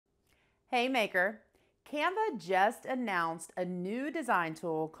Hey Maker, Canva just announced a new design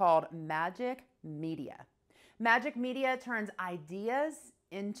tool called Magic Media. Magic Media turns ideas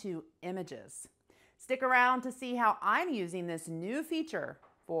into images. Stick around to see how I'm using this new feature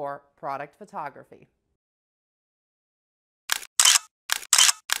for product photography.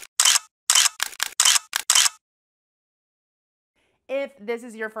 If this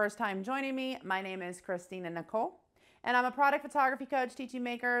is your first time joining me, my name is Christina Nicole, and I'm a product photography coach teaching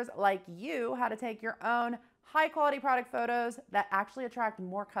makers like you how to take your own high quality product photos that actually attract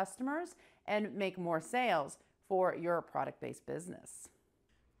more customers and make more sales for your product-based business.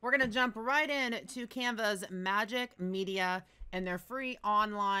 We're going to jump right in to Canva's Magic Media and their free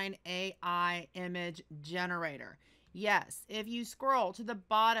online AI image generator. Yes, if you scroll to the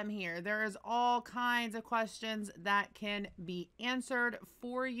bottom here, there is all kinds of questions that can be answered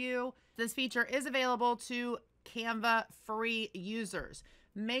for you. This feature is available to Canva free users.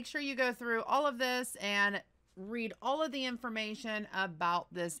 Make sure you go through all of this and read all of the information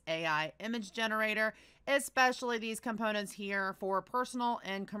about this AI image generator, especially these components here for personal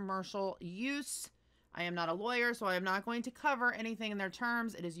and commercial use. I am not a lawyer, so I am not going to cover anything in their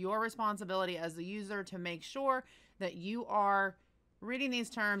terms. It is your responsibility as the user to make sure that you are reading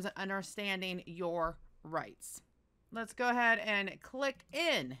these terms and understanding your rights. Let's go ahead and click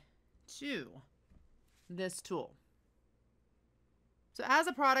in to this tool. So as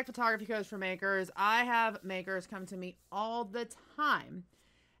a product photography coach for makers, I have makers come to me all the time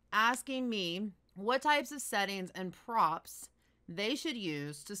asking me what types of settings and props they should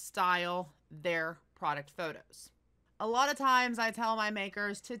use to style their product photos. A lot of times I tell my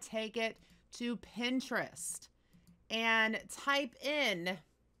makers to take it to Pinterest and type in,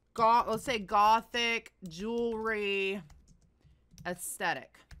 let's say gothic jewelry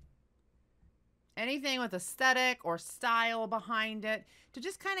aesthetic. Anything with aesthetic or style behind it to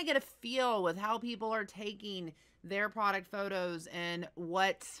just kind of get a feel with how people are taking their product photos and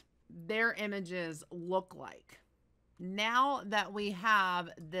what their images look like. Now that we have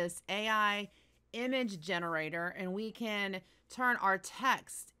this AI image generator and we can turn our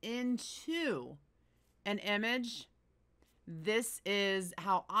text into an image, this is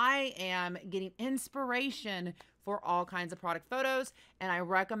how I am getting inspiration for all kinds of product photos, and I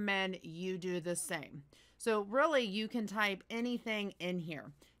recommend you do the same. So really, you can type anything in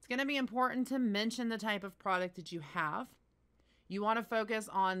here. It's going to be important to mention the type of product that you have. You want to focus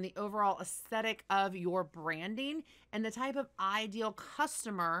on the overall aesthetic of your branding and the type of ideal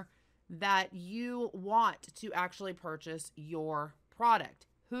customer that you want to actually purchase your product.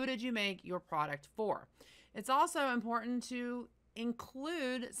 Who did you make your product for? It's also important to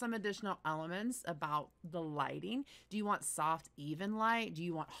include some additional elements about the lighting. Do you want soft, even light? Do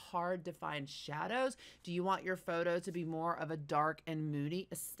you want hard, defined shadows? Do you want your photo to be more of a dark and moody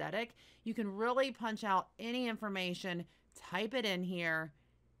aesthetic? You can really punch out any information, type it in here,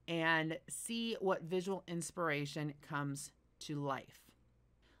 and see what visual inspiration comes to life.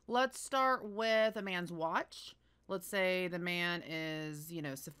 Let's start with a man's watch. Let's say the man is,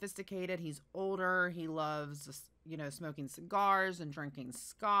 sophisticated. He's older. He loves, smoking cigars and drinking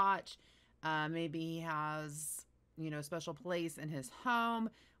scotch. Maybe he has, a special place in his home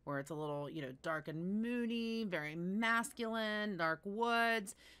where it's a little, dark and moody, very masculine, dark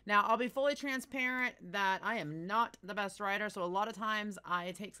woods. Now, I'll be fully transparent that I am not the best writer. So a lot of times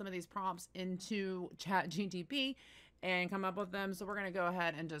I take some of these prompts into ChatGPT and come up with them. So we're going to go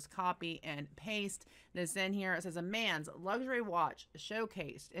ahead and just copy and paste this in here. It says a man's luxury watch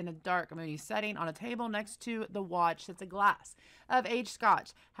showcased in a dark moody setting. On a table next to the watch sits a glass of aged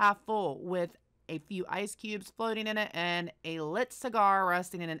scotch, half full, with a few ice cubes floating in it and a lit cigar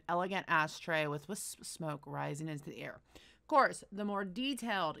resting in an elegant ashtray with wisps of smoke rising into the air. Of course, the more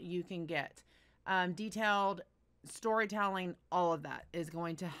detailed you can get, detailed storytelling, all of that is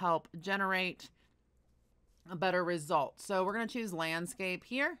going to help generate a better result. So we're going to choose landscape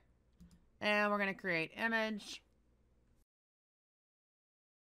here, and we're going to create image.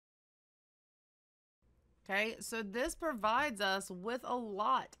 Okay, so this provides us with a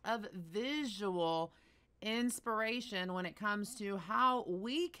lot of visual inspiration when it comes to how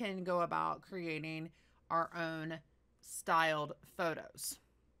we can go about creating our own styled photos.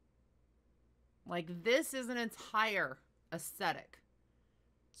 Like, this is an entire aesthetic.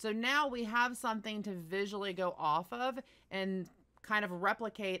 So now we have something to visually go off of and kind of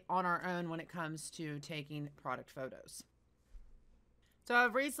replicate on our own when it comes to taking product photos. So I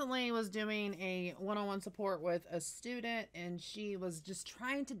recently was doing a one-on-one support with a student, and she was just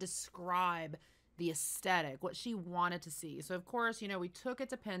trying to describe the aesthetic, what she wanted to see. So of course, we took it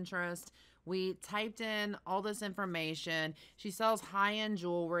to Pinterest. We typed in all this information. She sells high-end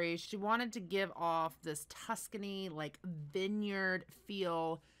jewelry. She wanted to give off this Tuscany, like vineyard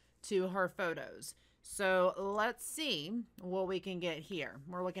feel to her photos. So let's see what we can get here.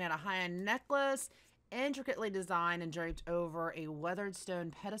 We're looking at a high-end necklace, intricately designed and draped over a weathered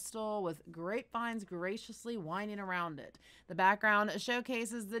stone pedestal with grapevines graciously winding around it. The background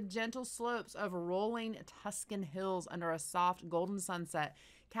showcases the gentle slopes of rolling Tuscan hills under a soft golden sunset,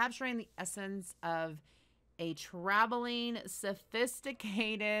 capturing the essence of a traveling,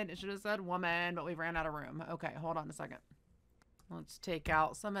 sophisticated, I should have said woman, but we ran out of room. Okay, hold on a second. Let's take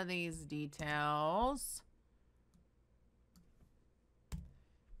out some of these details.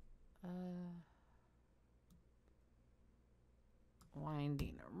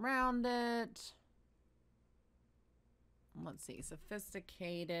 Winding around it. Let's see,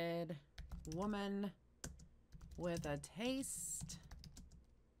 sophisticated woman with a taste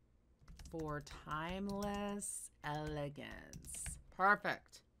for timeless elegance.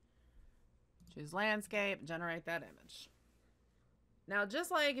 Perfect. Choose landscape, generate that image. Now,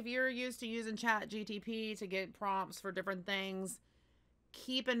 just like if you're used to using ChatGPT to get prompts for different things,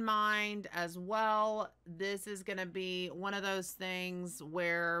 keep in mind as well, this is going to be one of those things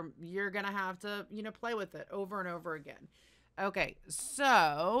where you're going to have to, play with it over and over again. Okay,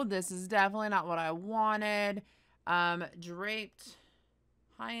 so this is definitely not what I wanted. Draped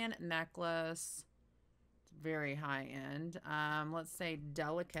high-end necklace. It's very high-end. Let's say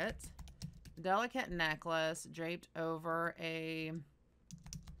delicate necklace draped over a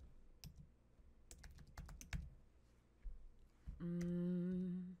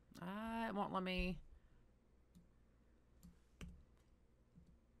it won't let me.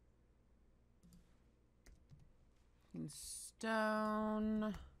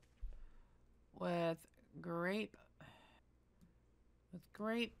 Stone with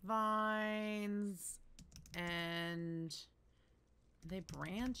grapevines and they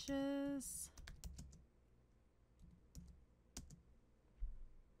branches.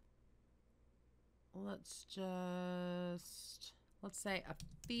 Let's say a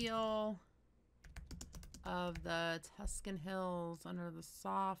feel of the Tuscan hills under the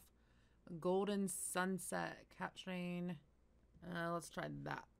soft golden sunset, capturing. Let's try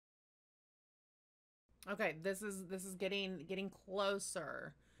that. Okay, this is getting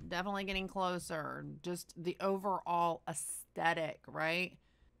closer. Definitely getting closer. Just the overall aesthetic, right?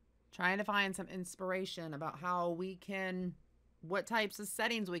 Trying to find some inspiration about how we can, what types of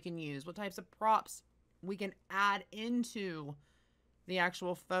settings we can use, what types of props we can add into the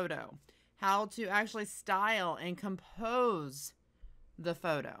actual photo, how to actually style and compose the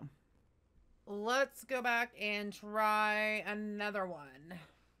photo. Let's go back and try another one.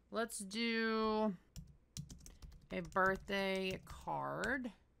 Let's do a birthday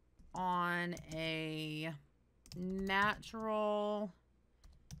card on a natural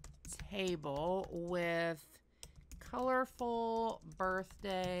table with colorful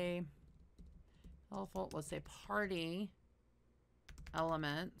birthday, let's say party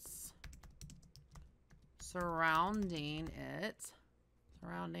elements surrounding it.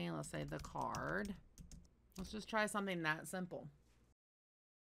 Let's say the card. Let's just try something that simple.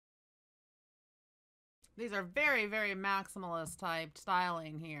 These are very, very maximalist type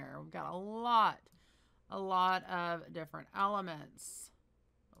styling here. We've got a lot of different elements.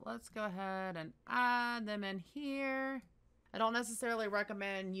 Let's go ahead and add them in here. I don't necessarily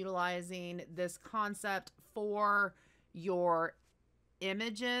recommend utilizing this concept for your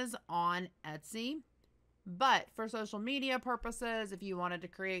images on Etsy, but for social media purposes, if you wanted to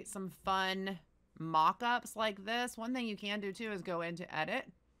create some fun mock-ups like this, one thing you can do too is go into edit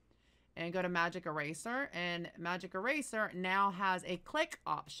and go to Magic Eraser, and Magic Eraser now has a click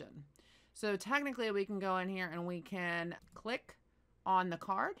option. So technically we can go in here and we can click on the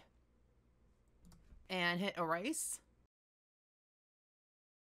card and hit erase.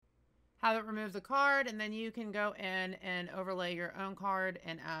 Have it remove the card, and then you can go in and overlay your own card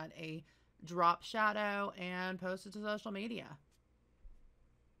and add a drop shadow and post it to social media.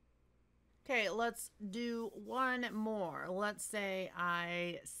 Okay, let's do one more. Let's say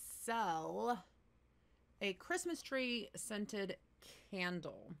I sell a Christmas tree scented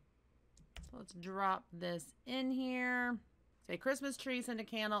candle. So let's drop this in here. Say Christmas tree scented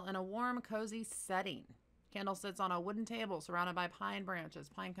candle in a warm, cozy setting. Candle sits on a wooden table surrounded by pine branches,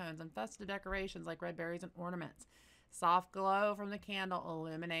 pine cones, and festive decorations like red berries and ornaments. Soft glow from the candle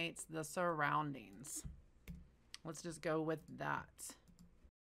illuminates the surroundings. Let's just go with that.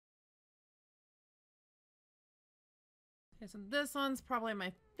 Okay, so this one's probably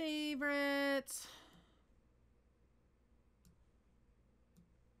my favorite.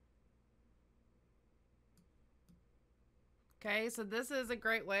 Okay, so this is a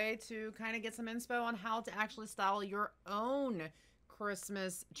great way to kind of get some inspo on how to actually style your own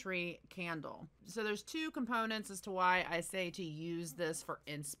Christmas tree candle. So there's two components as to why I say to use this for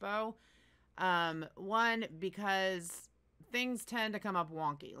inspo. One, because things tend to come up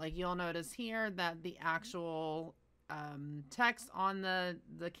wonky. Like you'll notice here that the actual text on the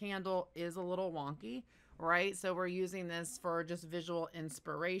candle is a little wonky, right? So we're using this for just visual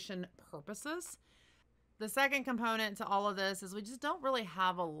inspiration purposes. The second component to all of this is we just don't really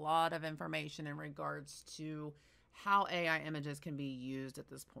have a lot of information in regards to how AI images can be used at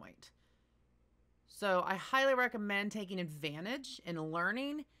this point. So I highly recommend taking advantage and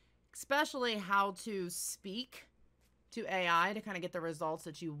learning, especially how to speak to AI to kind of get the results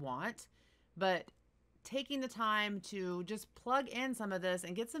that you want. But taking the time to just plug in some of this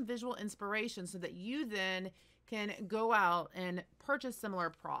and get some visual inspiration so that you then can go out and purchase similar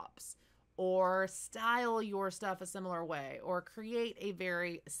props, or style your stuff a similar way, or create a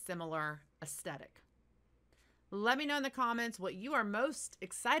very similar aesthetic. Let me know in the comments what you are most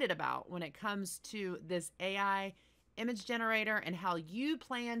excited about when it comes to this AI image generator and how you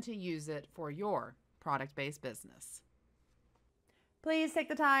plan to use it for your product-based business. Please take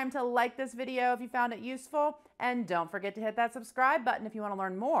the time to like this video if you found it useful, and don't forget to hit that subscribe button if you want to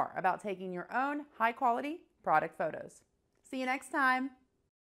learn more about taking your own high-quality product photos. See you next time.